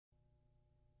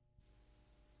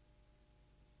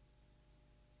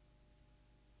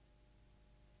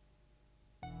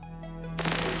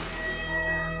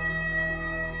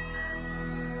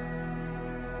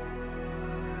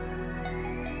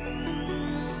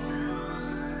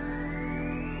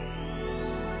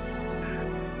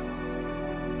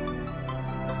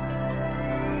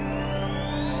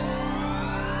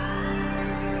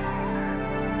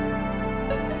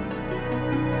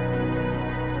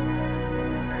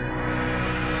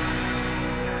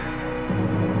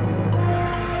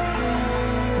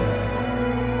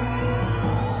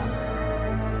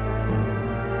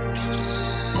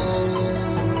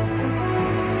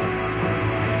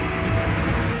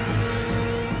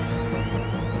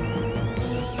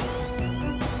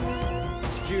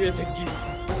球へ接近。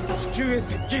地球へ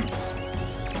接近。よ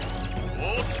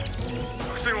し、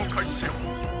作戦を開始しよ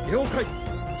う。了解。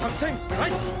作戦開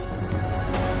始。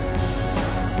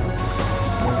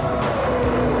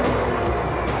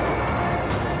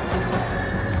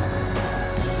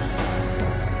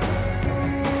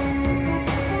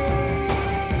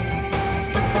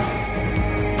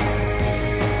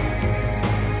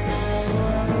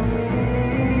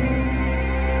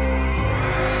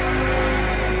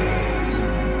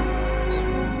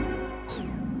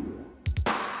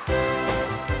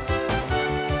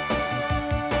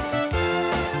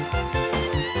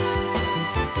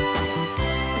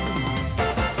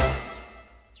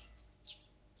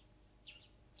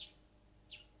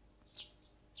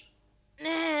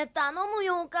頼む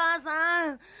よお母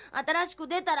さん。新しく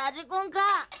出たラジコンか。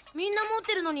みんな持っ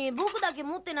てるのに僕だけ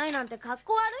持ってないなんてかっ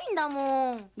こ悪いんだ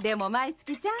もん。でも毎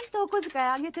月ちゃんとお小遣い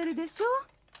あげてるでしょ。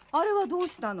あれはどう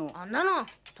したの？あんなの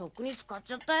とっくに使っ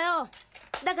ちゃったよ。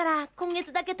だから今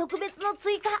月だけ特別の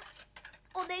追加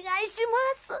お願いし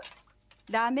ます。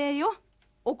ダメよ。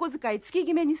お小遣い月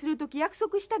決めにするとき約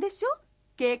束したでしょ。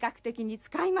計画的に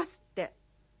使いますって。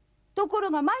とこ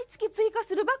ろが毎月追加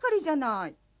するばかりじゃな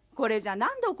い。これじゃ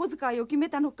なんでお小遣いを決め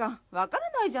たのかわから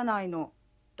ないじゃないの。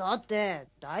だって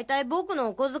だいたい僕の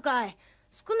お小遣い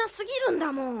少なすぎるん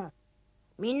だもん。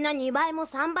みんな2倍も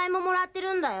3倍ももらって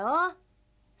るんだよ。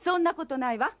そんなこと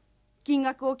ないわ。金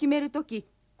額を決めるとき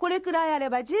これくらいあれ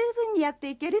ば十分にやって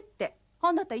いけるって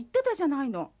あなた言ってたじゃない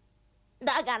の。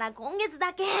だから今月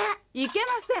だけ。いけま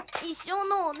せん。一生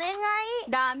のお願い。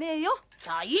ダメよ。じ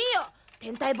ゃあいいよ。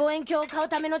天体望遠鏡を買う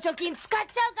ための貯金使っち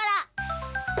ゃうから。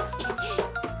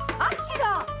アキ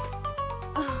ラ。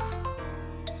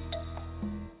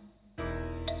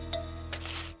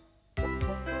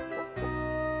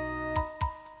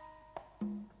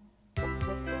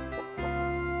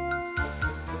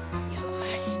よ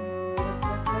し。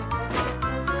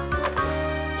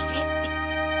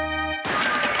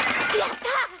やった。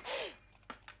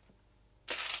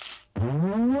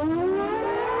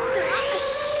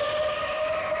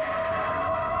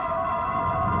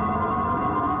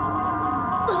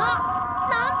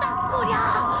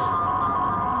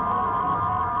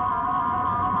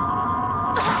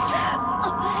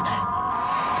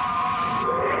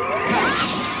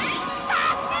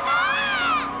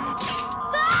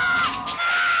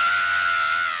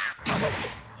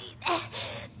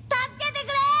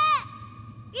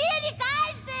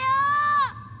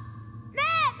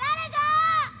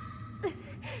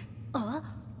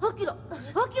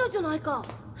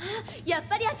やっ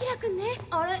ぱりアキラくんね。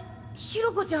あれ、ひ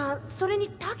ろこちゃん、それに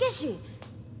たけし。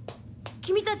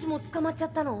君たちも捕まっちゃ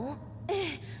ったの？ええ、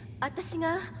私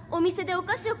がお店でお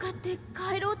菓子を買って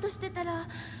帰ろうとしてたら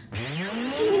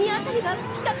急にあたりがピ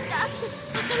カピカ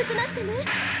って明るくなってね。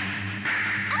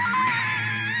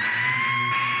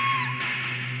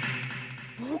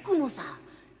僕もさ、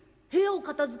部屋を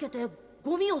片付けて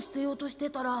ゴミを捨てようとして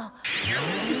たら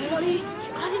いきなり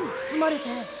光に包まれて、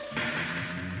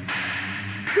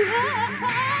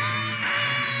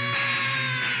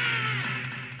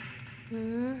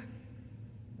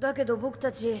だけど僕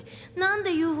たちなん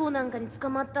で UFO なんかに捕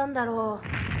まったんだろう。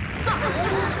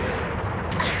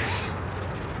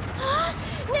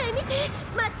ねえ見て、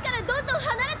街からどんどん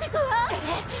離れてくわ。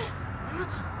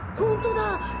本当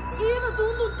だ、家が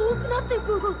どんどん遠くなってい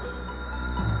く。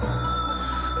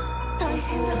大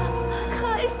変だ、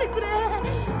返してくれ。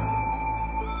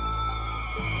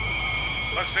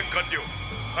作戦完了、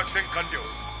作戦完了。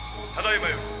ただいま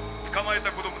より捕まえ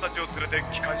た子供たちを連れて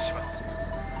帰還します。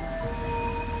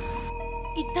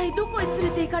一体どこへ連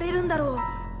れて行かれるんだろう。あ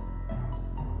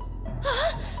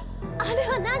れ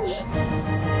は何？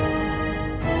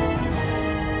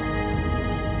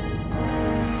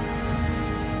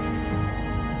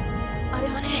あれ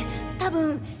はね、多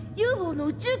分 UFO の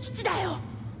宇宙基地だよ。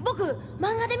僕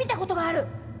漫画で見たことがある。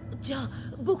じゃあ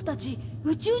僕たち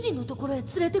宇宙人のところへ連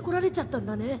れてこられちゃったん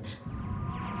だね。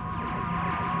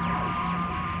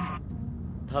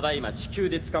ただいま地球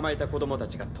で捕まえた子供た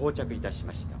ちが到着いたし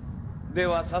ました。で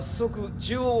は早速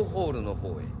中央ホールの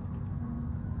方へ。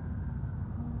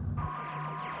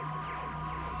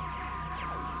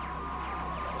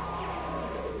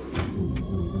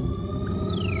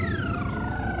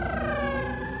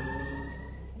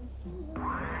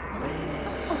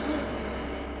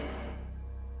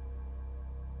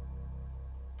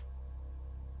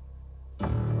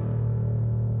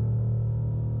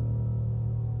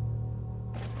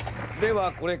で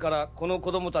はこれからこの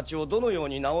子供たちをどのよう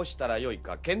に直したらよい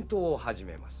か検討を始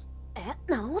めます。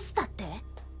直したって？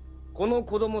この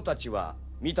子供たちは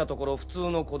見たところ普通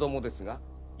の子供ですが、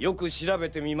よく調べ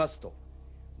てみますと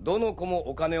どの子も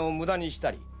お金を無駄にした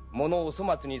り物を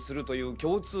粗末にするという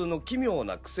共通の奇妙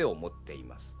な癖を持ってい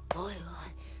ます。おいおい、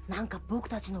なんか僕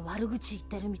たちの悪口言っ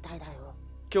てるみたいだよ。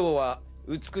今日は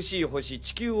美しい星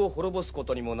地球を滅ぼすこ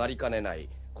とにもなりかねない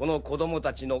この子供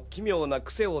たちの奇妙な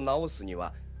癖を直すに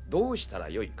はどうしたら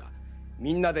よいか、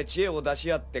みんなで知恵を出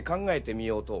し合って考えてみ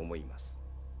ようと思います。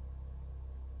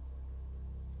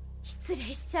失礼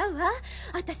しちゃうわ。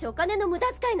私お金の無駄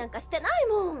遣いなんかしてない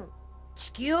もん。地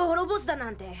球を滅ぼすだ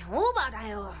なんてオーバーだ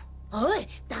よ。おい、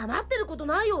黙ってること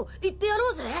ないよ。言ってや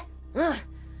ろうぜ。うん。おい、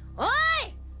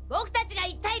僕たちが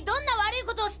一体どんな悪い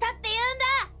ことをしたって言うん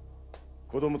だ。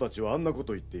子供たちはあんなこ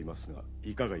と言っていますが、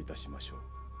いかがいたしましょ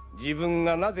う。自分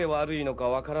がなぜ悪いのか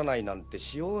わからないなんて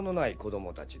しようのない子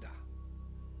供たちだ。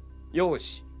よ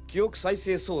し、記憶再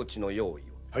生装置の用意を。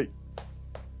はい。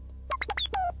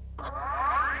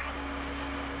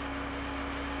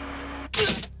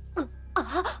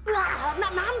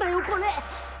なんだよこれ。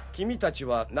君たち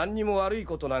は何にも悪い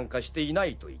ことなんかしていな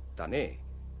いと言ったね。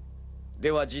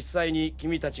では実際に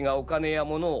君たちがお金や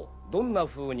物をどんな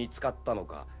風に使ったの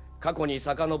か過去に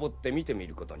遡って見てみ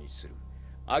ることにする。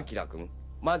アキラ君、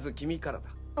まず君から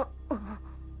だ。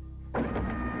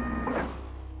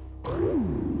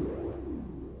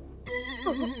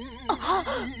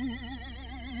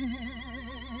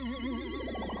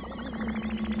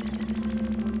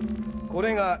こ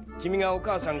れが君がお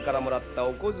母さんからもらった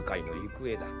お小遣いの行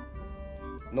方だ。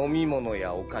飲み物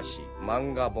やお菓子、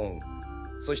漫画本、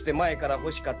そして前から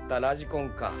欲しかったラジコン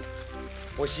カー。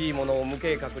欲しいものを無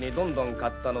計画にどんどん買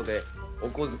ったのでお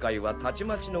小遣いはたち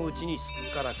まちのうちにす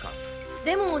くからか。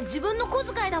でも自分の小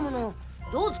遣いだもの。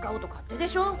どう使おうと勝手で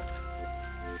しょ。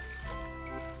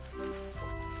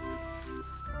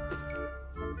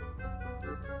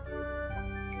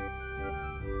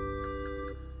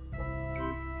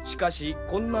しかし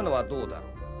こんなのはどうだろ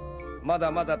う。まだ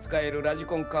まだ使えるラジ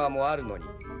コンカーもあるのに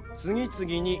次々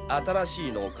に新し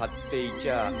いのを買ってい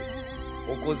ちゃ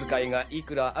お小遣いがい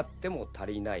くらあっても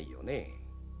足りないよね。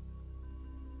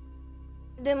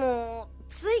でも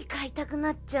つい買いたく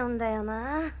なっちゃうんだよ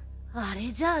な。あ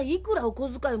れじゃあいくらお小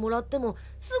遣いもらっても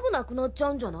すぐなくなっちゃ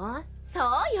うんじゃない？そう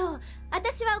よ。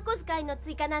私はお小遣いの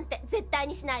追加なんて絶対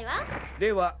にしないわ。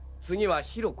では次は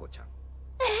ひろこちゃん。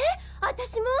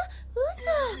私も？嘘。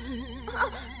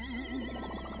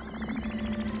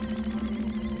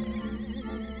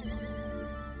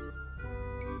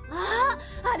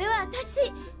あれは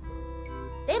私。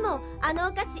でもあの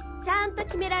お菓子ちゃんと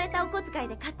決められたお小遣い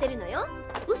で買ってるのよ。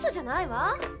嘘じゃない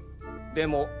わ。で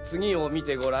も次を見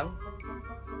てごらん。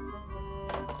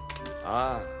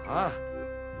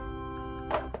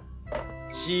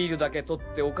シールだけ取っ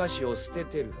てお菓子を捨て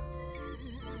てる。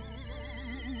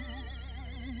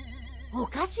お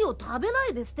菓子を食べな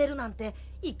いで捨てるなんて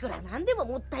いくらなんでも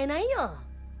もったいないよ。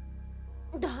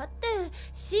だって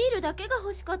シールだけが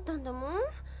欲しかったんだもん。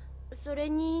それ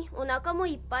にお腹も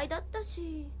いっぱいだった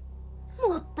し。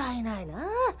もったいないな。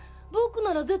僕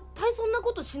なら絶対そんな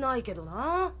ことしないけど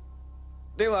な。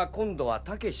では今度は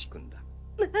たけし君だ。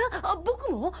僕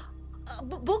も？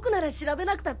僕なら調べ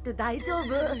なくたって大丈夫。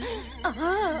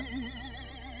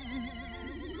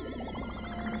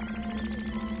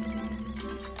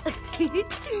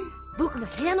僕が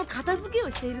部屋の片付けを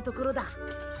しているところだ。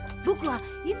僕は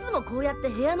いつもこうやって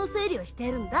部屋の整理をして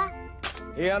いるんだ。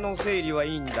部屋の整理は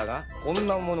いいんだがこん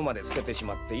なものまで捨ててし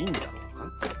まっていいんだろう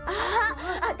か。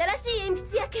新しい鉛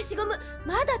筆や消しゴム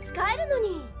まだ使えるの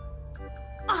に。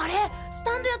あれ、ス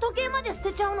タンドや時計まで捨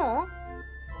てちゃうの？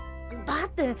だっ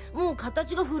てもう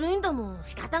形が古いんだもん。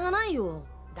仕方がないよ。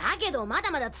だけどま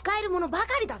だまだ使えるものばか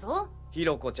りだぞ。ひ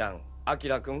ろこちゃん、あき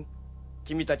らくん、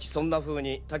君たちそんな風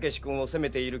にたけし君を責め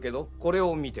ているけどこれ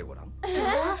を見てごらん。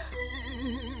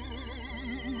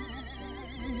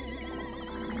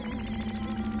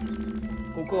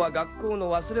ここは学校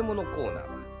の忘れ物コーナーだ。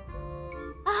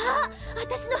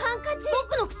私のハンカチ。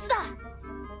僕の靴だ。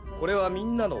これはみ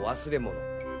んなの忘れ物。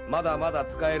まだまだ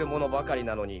使えるものばかり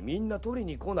なのにみんな取り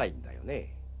に来ないんだよ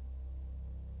ね。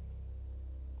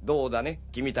どうだね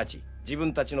君たち、自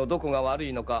分たちのどこが悪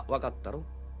いのか分かったろ？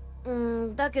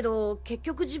だけど結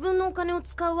局自分のお金を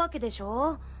使うわけでし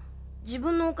ょ。自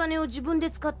分のお金を自分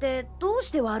で使ってどう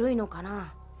して悪いのか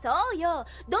な。そうよ。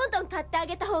どんどん買ってあ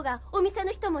げた方がお店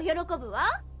の人も喜ぶ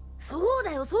わ。そう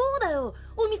だよそうだよ。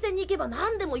お店に行けば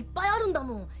何でもいっぱいあるんだ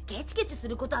もん。ケチケチす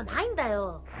ることはないんだ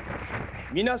よ。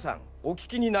皆さんお聞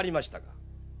きになりましたが、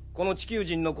この地球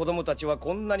人の子供たちは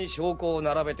こんなに証拠を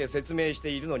並べて説明して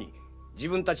いるのに自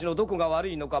分たちのどこが悪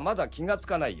いのかまだ気がつ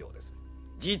かないようです。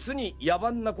実に野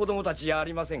蛮な子供たちじゃあ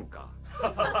りませんか。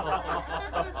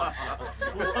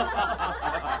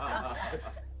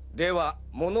では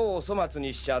物を粗末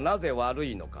にしちゃなぜ悪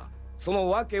いのか、その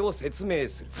訳を説明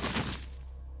する。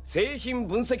製品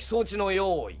分析装置の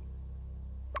用意。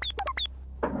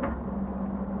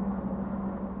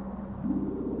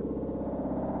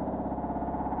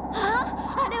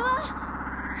あれ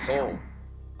は。そう、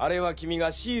あれは君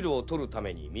がシールを取るた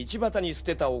めに道端に捨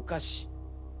てたお菓子。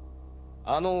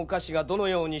あのお菓子がどの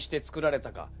ようにして作られ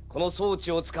たか、この装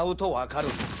置を使うとわかる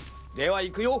んだ。では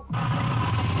行くよ。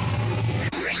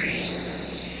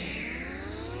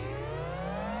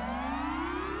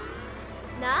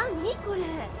何これ。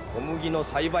小麦の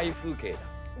栽培風景だ。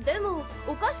でも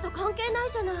お菓子と関係な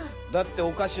いじゃない。だって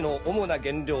お菓子の主な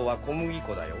原料は小麦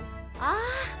粉だよ。あ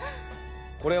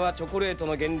これはチョコレート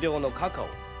の原料のカカオ。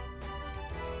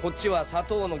こっちは砂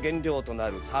糖の原料とな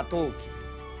るサトウキビ、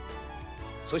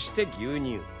そして牛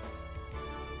乳。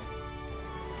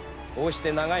こうし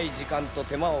て長い時間と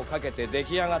手間をかけて出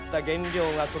来上がった原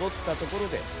料が揃ったところ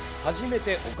で初め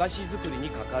てお菓子作りに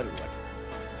かかるわけ。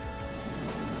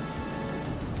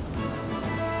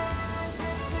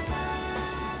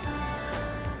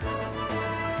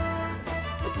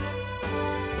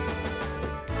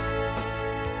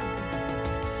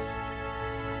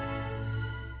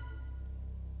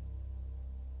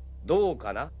どう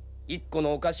かな。一個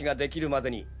のお菓子ができるま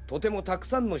でにとてもたく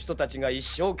さんの人たちが一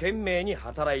生懸命に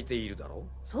働いているだろ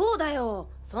う。そうだよ。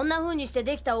そんな風にして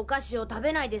できたお菓子を食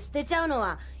べないで捨てちゃうの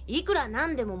はいくらな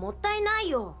んでももったいない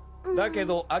よ。だけ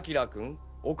どアキラ君、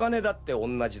お金だって同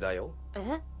じだよ。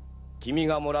え？君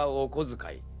がもらうお小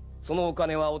遣い、そのお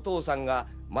金はお父さんが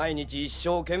毎日一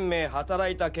生懸命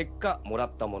働いた結果もら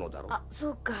ったものだろう。あ、そ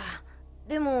うか。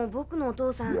でも僕のお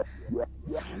父さん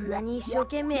そんなに一生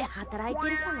懸命働いて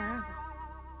るかな。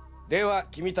では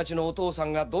君たちのお父さ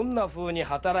んがどんな風に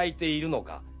働いているの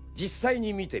か実際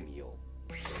に見てみよ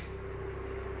う。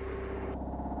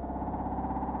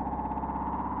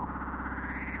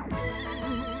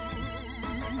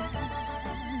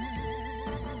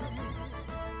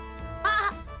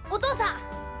あ、お父さん。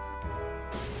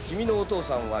君のお父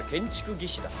さんは建築技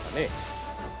師だったね。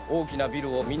大きなビ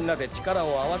ルをみんなで力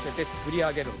を合わせて作り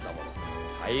上げるんだもの。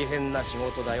大変な仕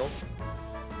事だよ。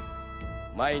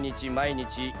毎日毎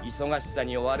日忙しさ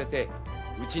に追われて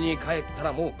家に帰った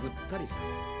らもうぐったりする。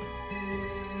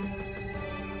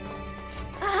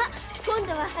あ、今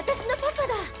度は私のパパ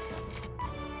だ。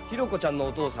ひろこちゃんの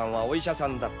お父さんはお医者さ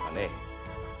んだったね。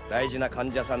大事な患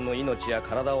者さんの命や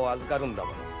体を預かるんだ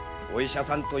もの。お医者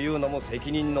さんというのも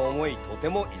責任の重いとて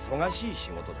も忙しい仕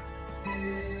事だ。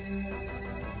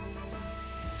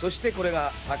そしてこれ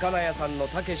が魚屋さんの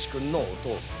たけし君のお父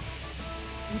さん。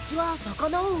うちは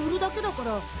魚を売るだけだか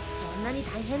らそんなに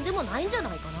大変でもないんじゃ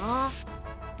ないかな。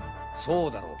そ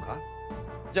うだろうか。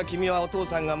じゃあ君はお父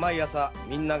さんが毎朝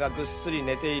みんながぐっすり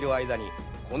寝ている間に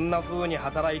こんな風に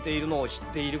働いているのを知っ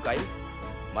ているかい？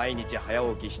毎日早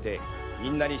起きしてみ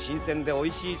んなに新鮮でお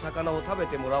いしい魚を食べ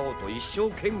てもらおうと一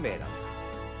生懸命なんだ。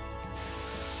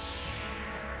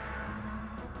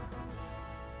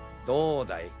どう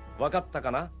だい、分かった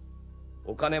かな？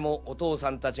お金もお父さ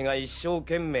んたちが一生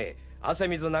懸命汗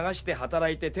水流して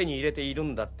働いて手に入れている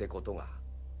んだってことが。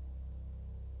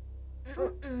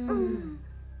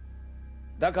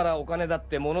だからお金だっ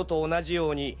て物と同じよ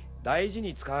うに大事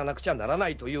に使わなくちゃならな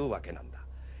いというわけなんだ。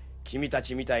君た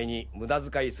ちみたいに無駄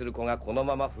遣いする子がこの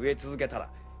まま増え続けた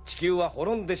ら地球は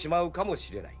滅んでしまうかも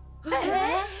しれない。地球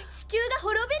が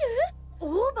滅び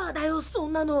る？オーバーだよそ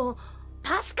んなの。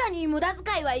確かに無駄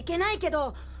遣いはいけないけ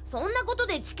どそんなこと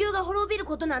で地球が滅びる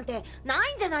ことなんてな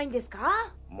いんじゃないんです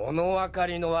か？物分か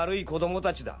りの悪い子供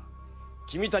たちだ。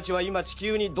君たちは今地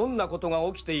球にどんなことが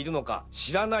起きているのか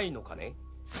知らないのかね。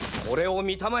これを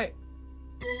見たまえ。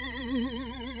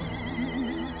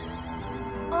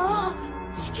あ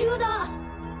あ、地球だ。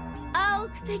青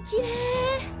くて綺麗。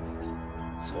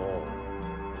そう、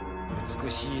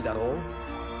美しいだろう。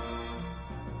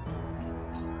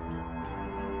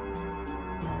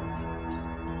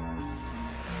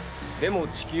でも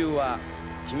地球は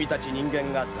君たち人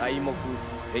間が材木、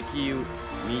石油、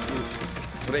水、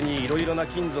それにいろいろな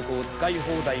金属を使い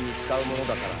放題に使うもの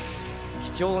だから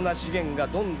貴重な資源が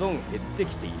どんどん減って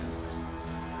きている。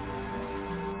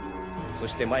そ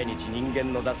して毎日人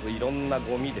間の出すいろんな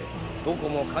ゴミでどこ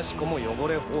もかしこも汚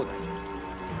れ放題。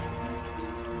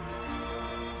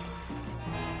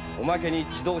おまけに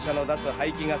自動車の出す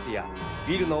排気ガスや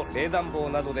ビルの冷暖房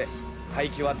などで大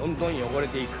気はどんどん汚れ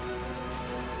ていく。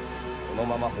この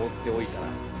まま放っておいたら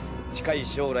近い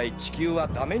将来地球は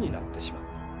ダメになってしま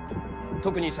う。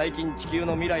特に最近地球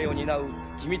の未来を担う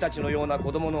君たちのような子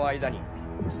供の間に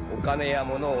お金や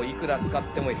物をいくら使っ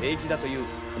ても平気だという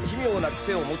奇妙な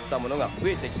癖を持った者が増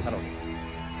えてきたので、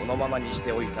このままにし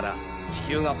ておいたら地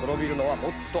球が滅びるのはも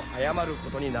っと早まるこ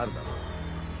とになるだろう。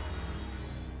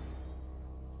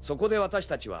そこで私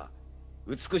たちは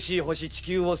美しい星地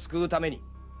球を救うために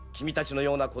君たちの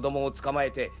ような子供を捕ま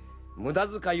えて無駄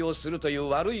遣いをするという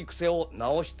悪い癖を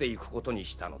直していくことに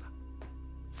したのだ。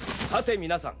さて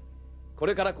皆さん、こ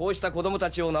れからこうした子供た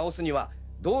ちを直すには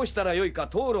どうしたらよいか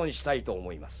討論したいと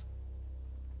思います。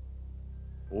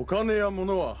お金や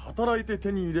物は働いて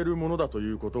手に入れるものだと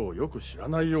いうことをよく知ら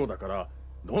ないようだから、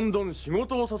どんどん仕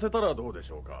事をさせたらどうで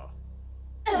しょうか。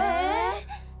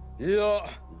いや、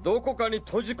どこかに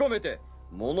閉じ込めて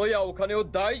物やお金を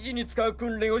大事に使う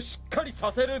訓練をしっかり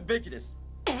させるべきです。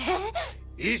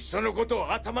いっそのこと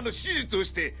を頭の手術を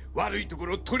して悪いとこ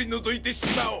ろを取り除いてし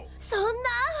まおう。そんな。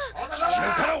地球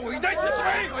から追い出してし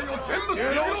まえ。全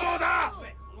部労働だ。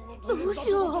どうし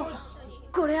よう、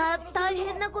これは大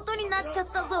変なことになっちゃっ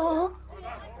たぞ。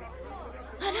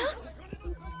あら、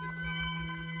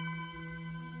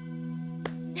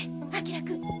ね、アキラ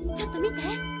くん、ちょっと見て。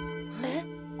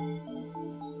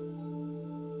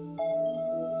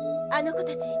あの子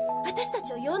たち私た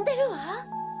ちを呼んでるわ。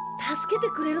助けて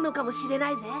くれるのかもしれな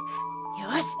いぜ。よし、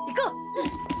行こ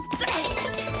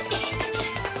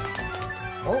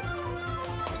う。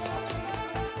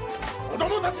子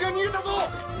供たちが逃げたぞ。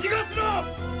逃がすな。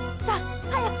さあ、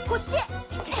早くこっちへ。さ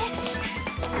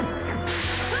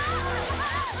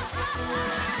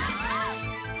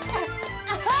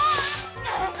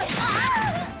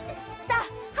あ、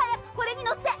早くこれに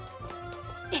乗って。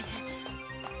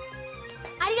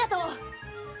ありがと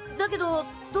う。だけど、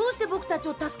どうして僕たち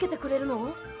を助けてくれる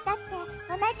の？だって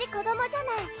同じ子供じゃない。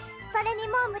それに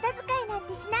もう無駄遣いなん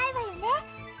てしないわよね。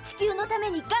地球のため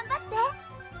に頑張って。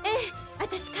ええ、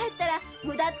私帰ったら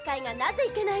無駄遣いがなぜ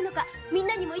いけないのかみん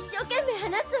なにも一生懸命話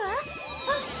すわ。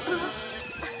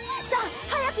さあ、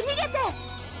早く逃げて。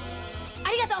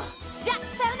ありがとう。じゃあ、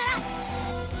さよなら。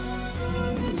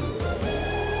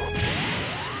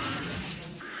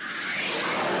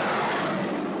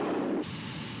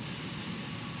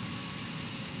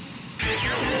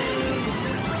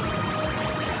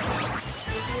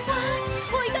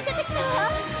追いかけてきたわ。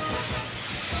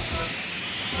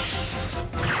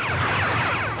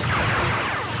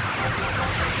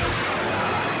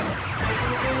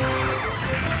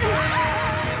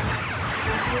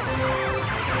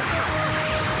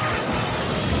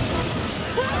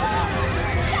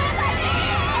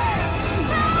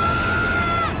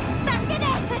助けて。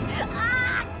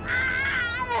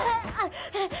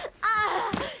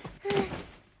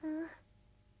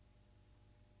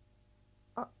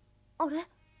あれ？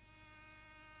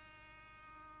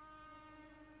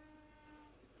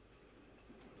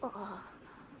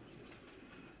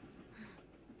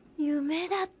夢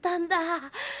だったんだ。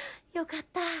よかっ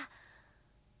た。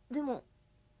でも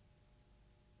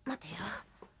待てよ。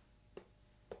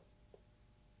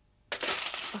ア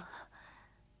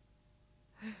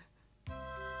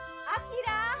キ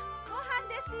ラ、ご飯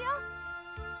ですよ。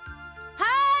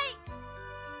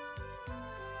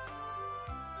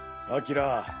アキ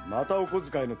ラ、またお小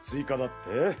遣いの追加だっ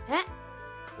て？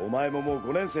お前ももう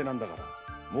5年生なんだから、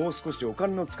もう少しお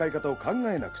金の使い方を考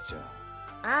えなくちゃ。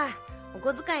ああ、お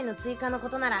小遣いの追加のこ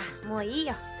とならもういい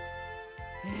よ。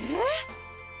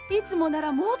いつもな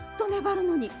らもっと粘る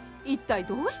のに、一体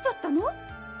どうしちゃったの？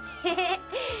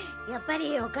やっぱ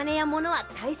りお金や物は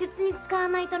大切に使わ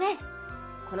ないとね。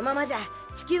このままじゃ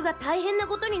地球が大変な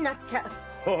ことになっちゃ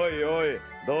う。おいおい、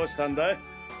どうしたんだい？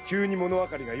急に物分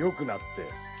かりが良くなって。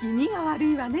君が悪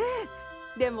いわね。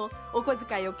でもお小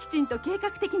遣いをきちんと計画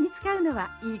的に使うの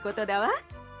はいいことだわ。お兄ち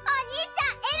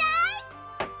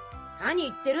ゃん偉い。何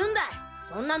言ってるんだい。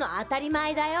そんなの当たり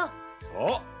前だよ。そう、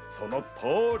その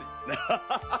通り。